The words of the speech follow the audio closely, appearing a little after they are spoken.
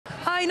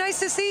Hi,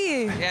 nice to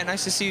see you. Yeah,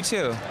 nice to see you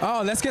too.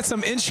 Oh, let's get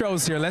some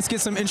intros here. Let's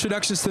get some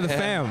introductions to the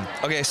fam.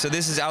 Okay, so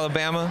this is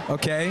Alabama.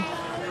 Okay.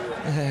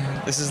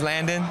 This is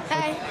Landon.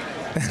 Hi.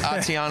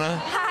 Tiana.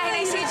 Hi,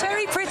 nice to meet you.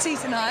 Very pretty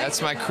tonight.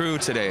 That's my crew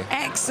today.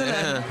 Excellent.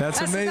 Yeah. That's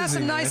amazing. That's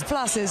some nice man.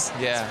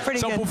 pluses. Yeah. It's pretty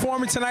So good.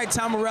 performing tonight,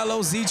 Tom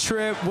Morello,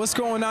 Z-Trip. What's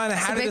going on and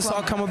how did this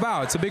all come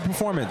about? It's a big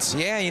performance.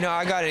 Yeah, you know,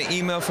 I got an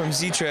email from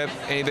Z-Trip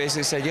and he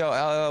basically said, yo,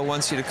 LL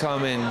wants you to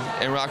come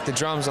and rock the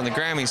drums on the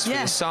Grammys for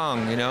this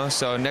song, you know?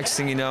 So next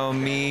thing you know,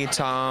 me,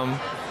 Tom,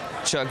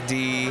 Chuck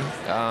D,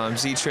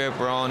 Z-Trip,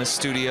 we're all in the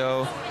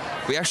studio.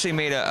 We actually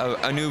made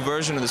a new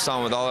version of the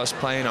song with all us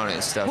playing on it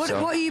and stuff. What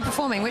are you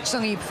performing? Which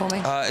song are you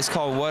performing? It's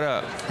called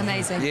Whaddup.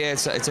 Amazing. Yeah,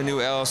 it's a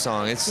new LL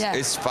song.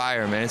 It's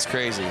fire, man. It's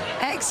crazy.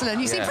 Excellent.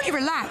 You seem pretty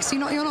relaxed.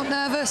 You're not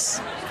nervous.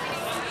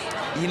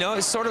 You know,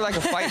 it's sort of like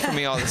a fight for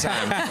me all the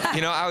time.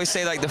 You know, I always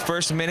say like the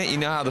first minute, you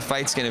know how the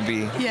fight's gonna be.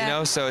 Yeah. You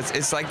know, so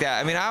it's like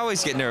that. I mean, I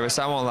always get nervous.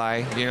 I won't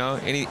lie. You know,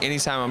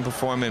 anytime I'm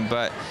performing,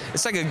 but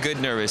it's like a good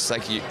nervous,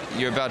 like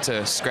you're about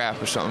to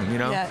scrap or something. You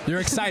know. Yeah.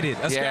 You're excited.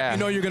 A scrap, you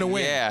know you're gonna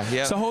win. Yeah.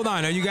 Yeah. So hold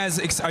on. Are you guys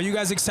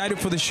excited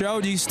for the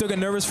show? Do you still get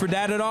nervous for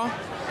that at all?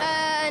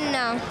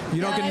 No.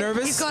 You don't get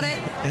nervous? You've got it.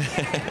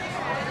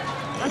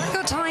 You've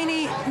got a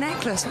tiny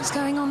necklace. What's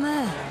going on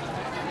there?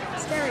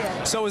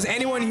 Stereo. So is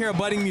anyone here a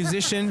budding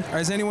musician? Or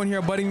is anyone here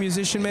a budding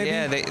musician maybe?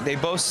 Yeah, they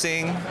both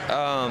sing.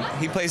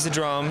 He plays the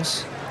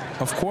drums.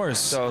 Of course.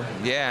 So,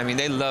 yeah, I mean,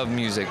 they love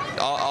music.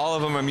 All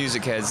of them are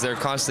music heads. They're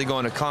constantly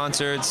going to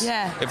concerts.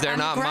 Yeah. If they're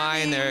not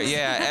mine, they're,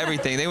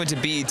 everything. They went to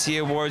BET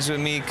Awards with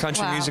me,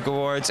 Country Music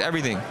Awards,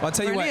 everything. I'll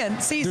tell you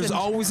what, there's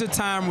always a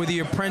time where the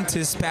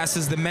apprentice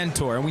passes the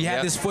mentor. And we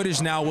have this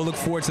footage now. We'll look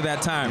forward to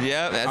that time.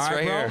 Yep, that's all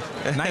right bro?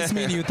 here. Nice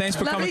meeting you. Thanks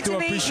for coming through.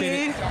 I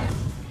appreciate it.